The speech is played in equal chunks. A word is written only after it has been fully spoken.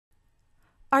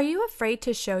Are you afraid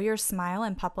to show your smile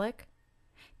in public?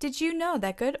 Did you know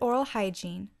that good oral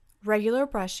hygiene, regular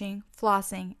brushing,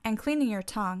 flossing, and cleaning your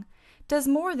tongue does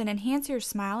more than enhance your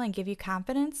smile and give you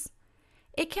confidence?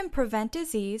 It can prevent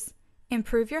disease,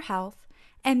 improve your health,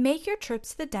 and make your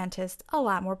trips to the dentist a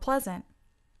lot more pleasant.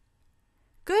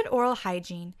 Good oral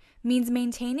hygiene means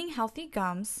maintaining healthy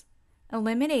gums,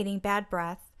 eliminating bad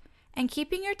breath, and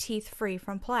keeping your teeth free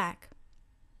from plaque.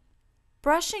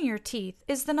 Brushing your teeth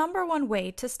is the #1 way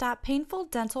to stop painful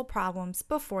dental problems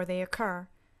before they occur.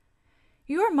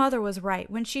 Your mother was right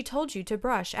when she told you to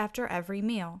brush after every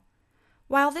meal.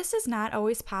 While this is not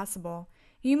always possible,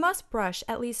 you must brush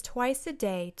at least twice a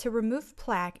day to remove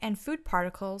plaque and food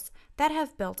particles that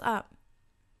have built up.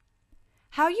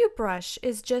 How you brush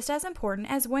is just as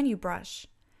important as when you brush.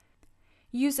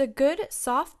 Use a good,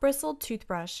 soft bristled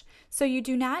toothbrush so you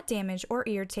do not damage or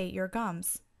irritate your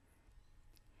gums.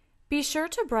 Be sure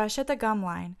to brush at the gum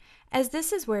line, as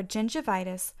this is where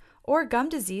gingivitis or gum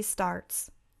disease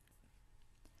starts.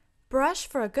 Brush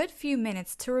for a good few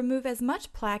minutes to remove as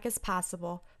much plaque as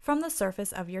possible from the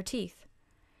surface of your teeth.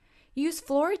 Use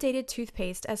fluoridated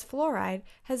toothpaste, as fluoride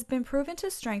has been proven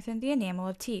to strengthen the enamel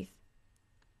of teeth.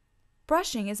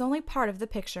 Brushing is only part of the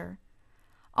picture.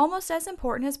 Almost as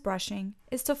important as brushing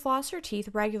is to floss your teeth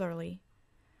regularly.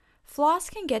 Floss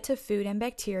can get to food and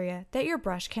bacteria that your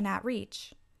brush cannot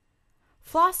reach.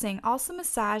 Flossing also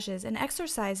massages and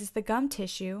exercises the gum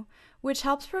tissue, which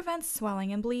helps prevent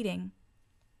swelling and bleeding.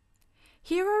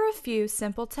 Here are a few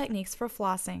simple techniques for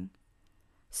flossing.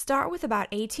 Start with about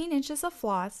 18 inches of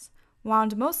floss,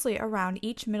 wound mostly around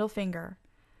each middle finger,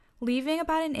 leaving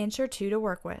about an inch or two to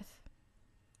work with.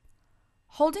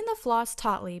 Holding the floss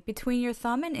tautly between your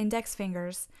thumb and index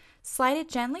fingers, slide it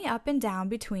gently up and down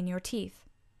between your teeth.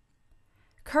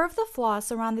 Curve the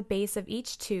floss around the base of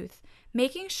each tooth,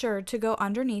 making sure to go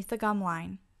underneath the gum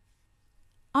line.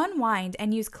 Unwind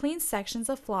and use clean sections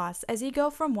of floss as you go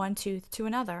from one tooth to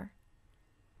another.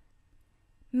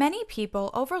 Many people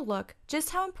overlook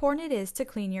just how important it is to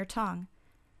clean your tongue.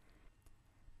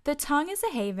 The tongue is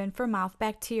a haven for mouth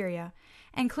bacteria,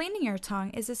 and cleaning your tongue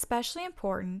is especially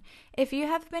important if you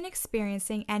have been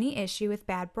experiencing any issue with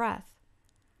bad breath.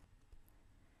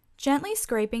 Gently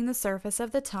scraping the surface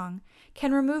of the tongue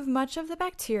can remove much of the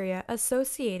bacteria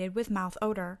associated with mouth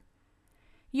odor.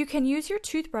 You can use your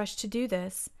toothbrush to do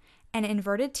this, an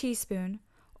inverted teaspoon,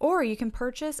 or you can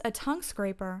purchase a tongue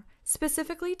scraper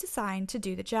specifically designed to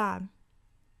do the job.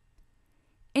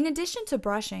 In addition to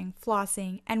brushing,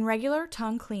 flossing, and regular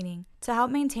tongue cleaning to help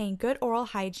maintain good oral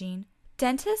hygiene,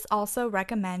 dentists also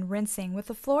recommend rinsing with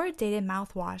a fluoridated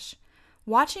mouthwash,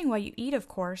 watching what you eat, of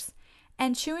course,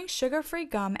 and chewing sugar-free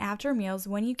gum after meals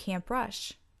when you can't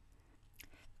brush.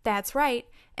 That's right,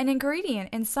 an ingredient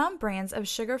in some brands of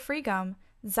sugar-free gum,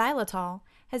 xylitol,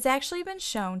 has actually been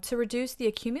shown to reduce the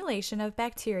accumulation of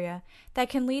bacteria that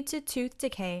can lead to tooth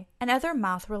decay and other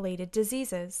mouth-related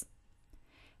diseases.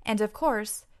 And of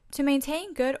course, to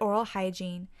maintain good oral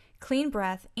hygiene, clean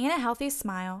breath, and a healthy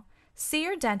smile, see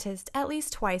your dentist at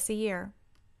least twice a year.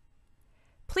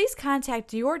 Please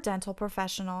contact your dental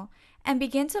professional and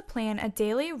begin to plan a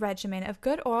daily regimen of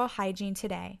good oral hygiene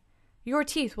today. Your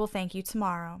teeth will thank you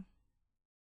tomorrow.